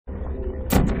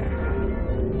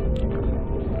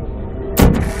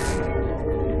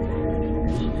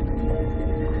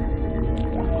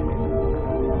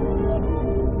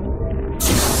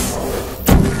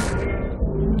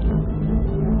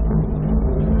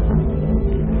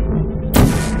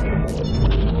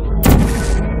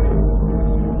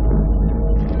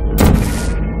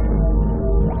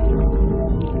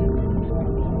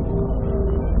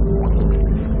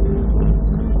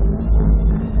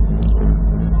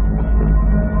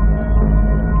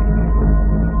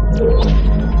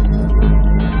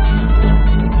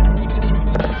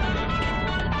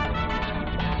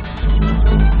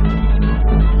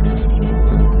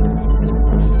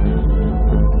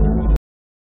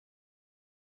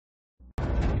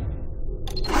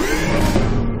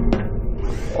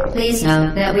Please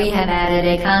note that we have added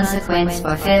a consequence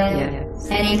for failure.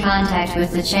 Any contact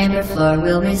with the chamber floor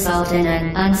will result in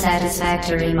an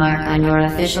unsatisfactory mark on your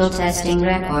official testing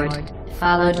record,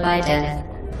 followed by death.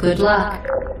 Good luck.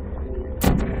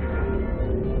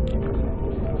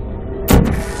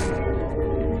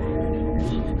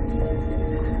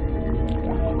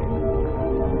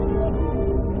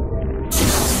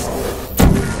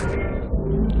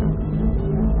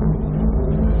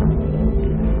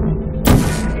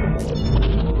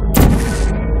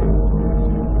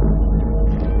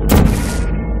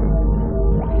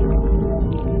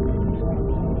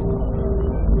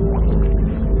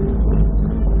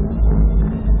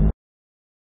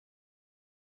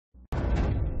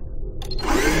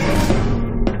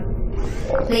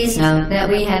 Please note that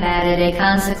we have added a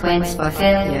consequence for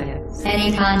failure.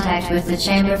 Any contact with the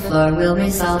chamber floor will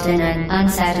result in an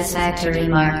unsatisfactory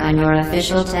mark on your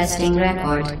official testing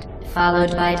record,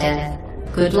 followed by death.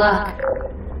 Good luck.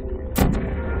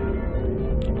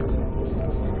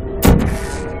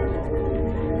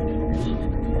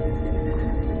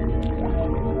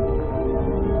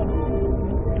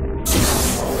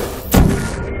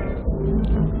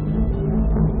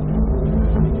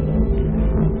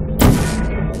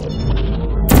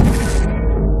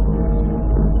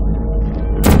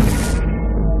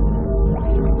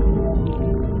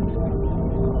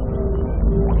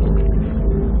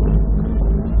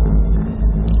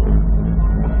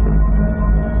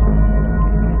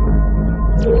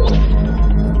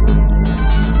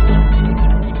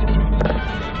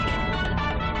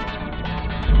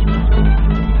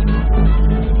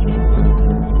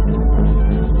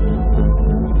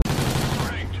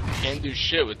 Can't do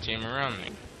shit with team around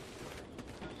me.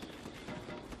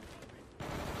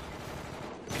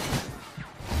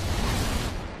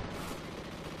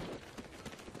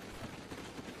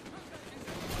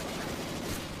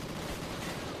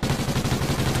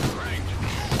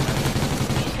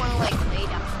 Just wanna like lay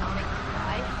down Sonic and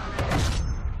die.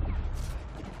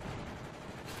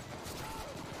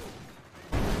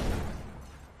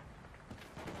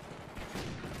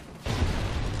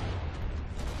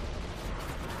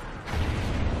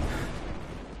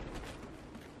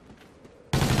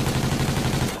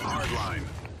 Hardline.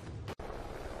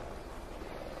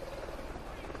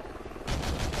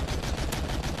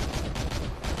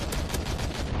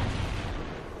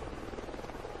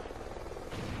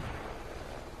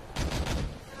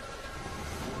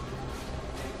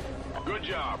 Good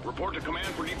job. Report to command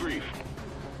for debrief.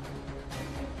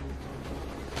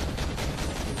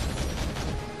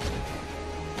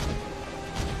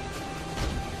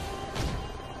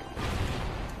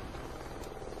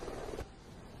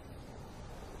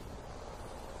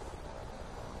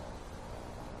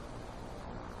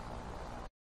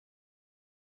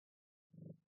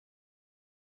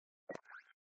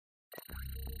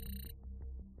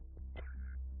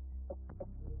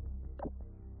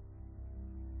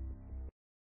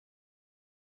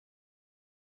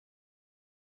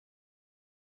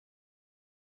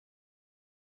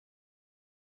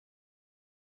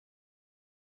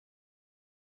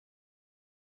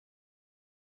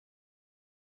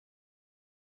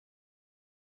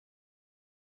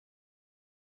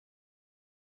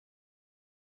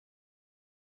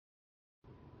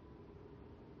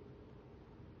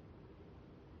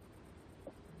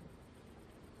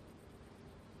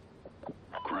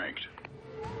 Cranked.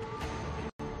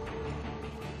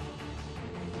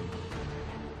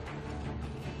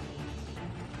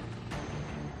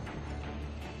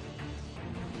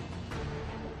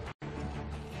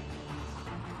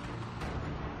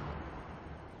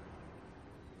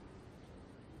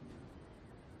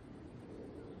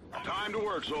 Time to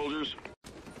work, soldiers.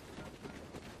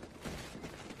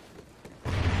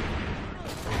 We're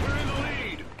in the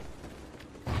lead.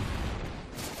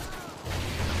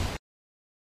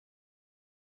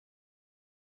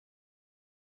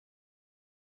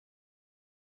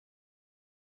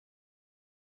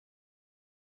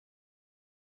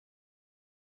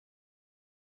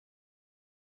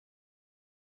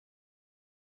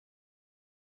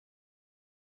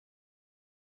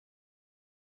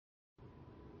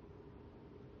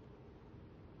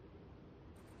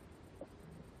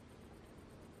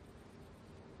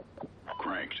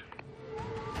 Cranked.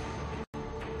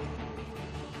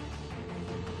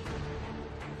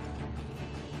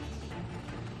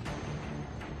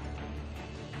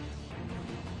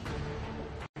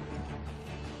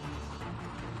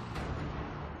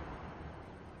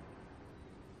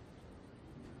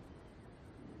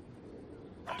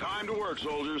 Time to work,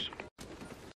 soldiers.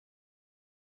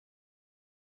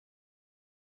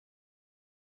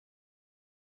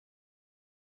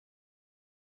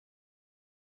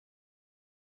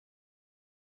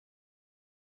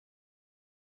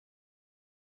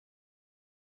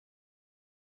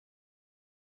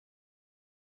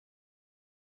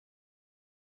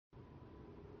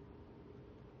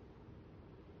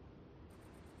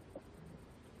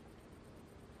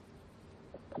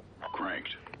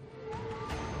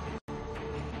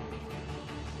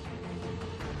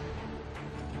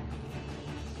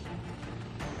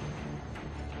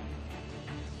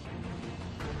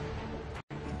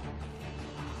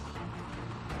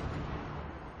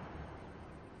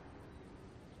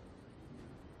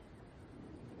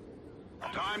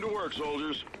 Time to work,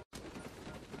 soldiers.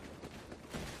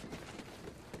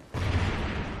 We're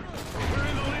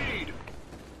in the lead.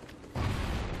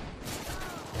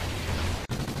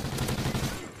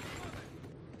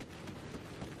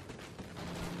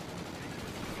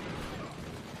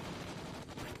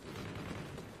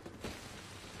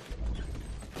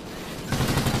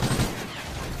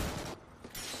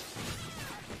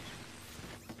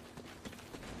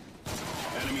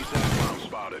 Enemy SATCOM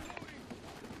spotted.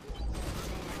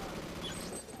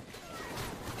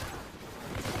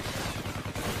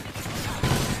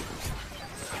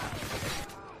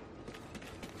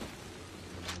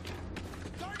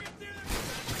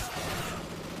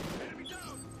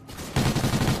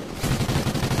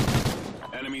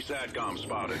 Enemy SATCOM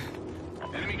spotted.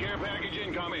 Enemy care package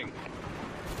incoming.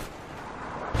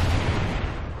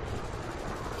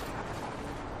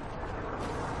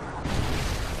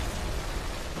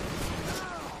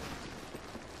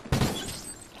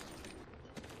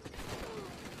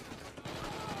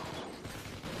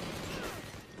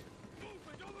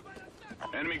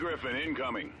 Enemy Griffin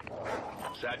incoming.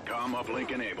 SATCOM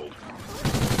uplink enabled.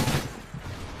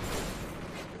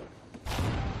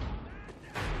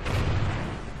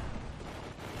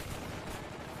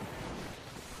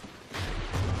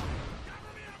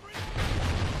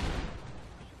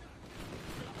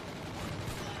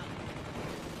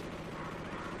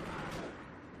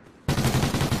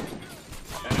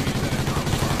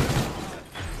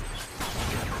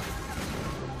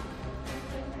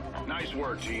 Nice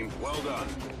work, team. Well done.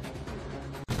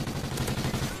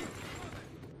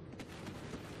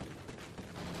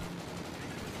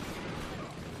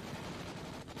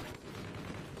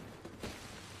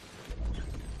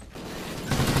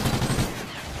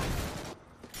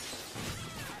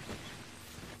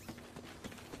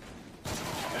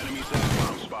 Enemy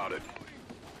SATCOM spotted.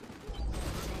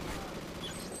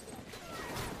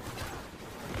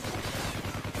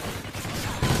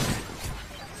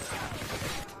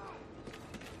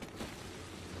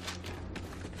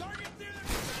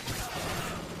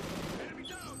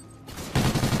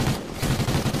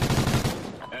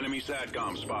 Enemy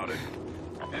SATCOM spotted.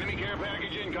 Enemy care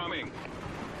package incoming.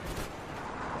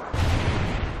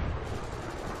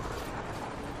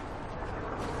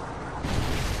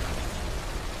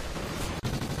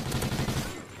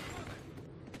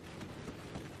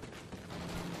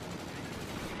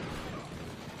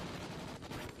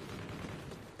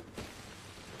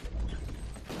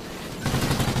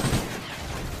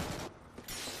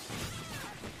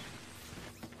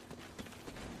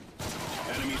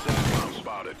 Enemy SATCOM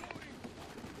spotted.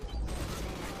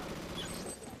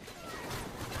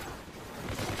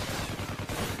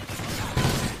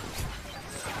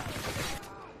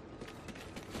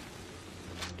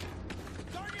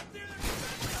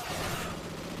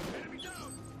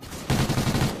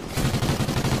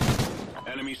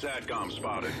 Enemy SATCOM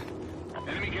spotted.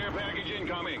 Enemy care package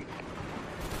incoming.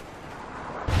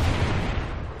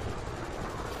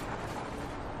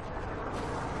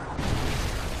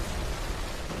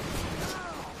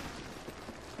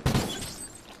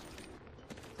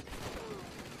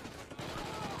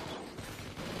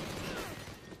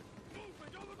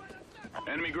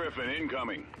 Enemy Griffin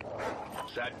incoming.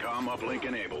 SATCOM uplink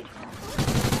enabled.